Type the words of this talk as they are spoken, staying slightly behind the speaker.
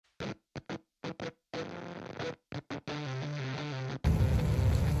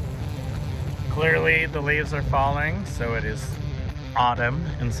Clearly the leaves are falling, so it is autumn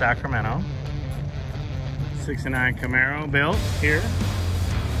in Sacramento. 69 Camaro built here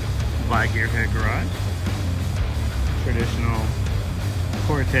by Gearhead Garage. Traditional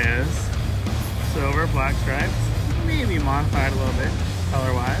Cortez, silver, black stripes, maybe modified a little bit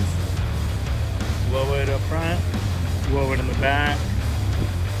color-wise. Wilwood up front, Wilwood in the back,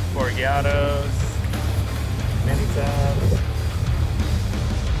 Forgiatos, minitubs.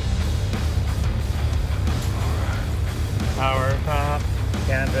 Power top,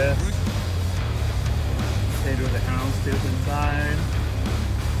 canvas, stayed with the houndstooth inside.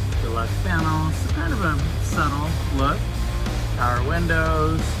 Deluxe panels, kind of a subtle look. Power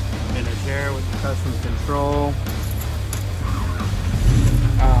windows, inner chair with the custom control.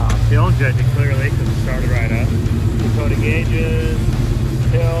 Fuel injected clearly because it started right up. Dakota gauges,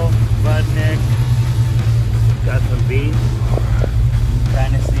 pill, Budnick. Got some beat.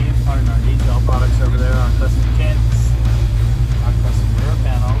 Dynasty, part of our detail products over there. Our custom kits, our custom rear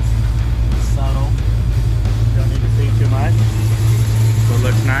panels. Subtle. Don't need to see too much. So it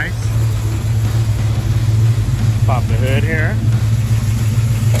looks nice. Pop the hood here.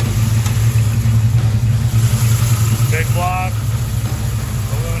 Big block,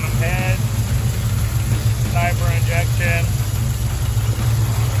 aluminum head, sniper injection,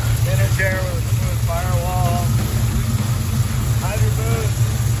 inner chair with a smooth firewall, HydroBoost.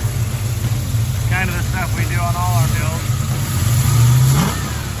 Kind of the stuff we do on all our builds.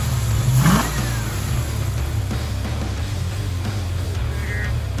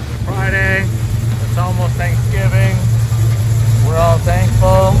 It's Friday. It's almost Thanksgiving. We're all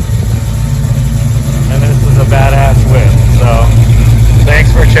thankful. And this is a badass whip. So,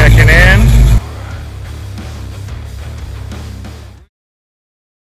 thanks for checking in.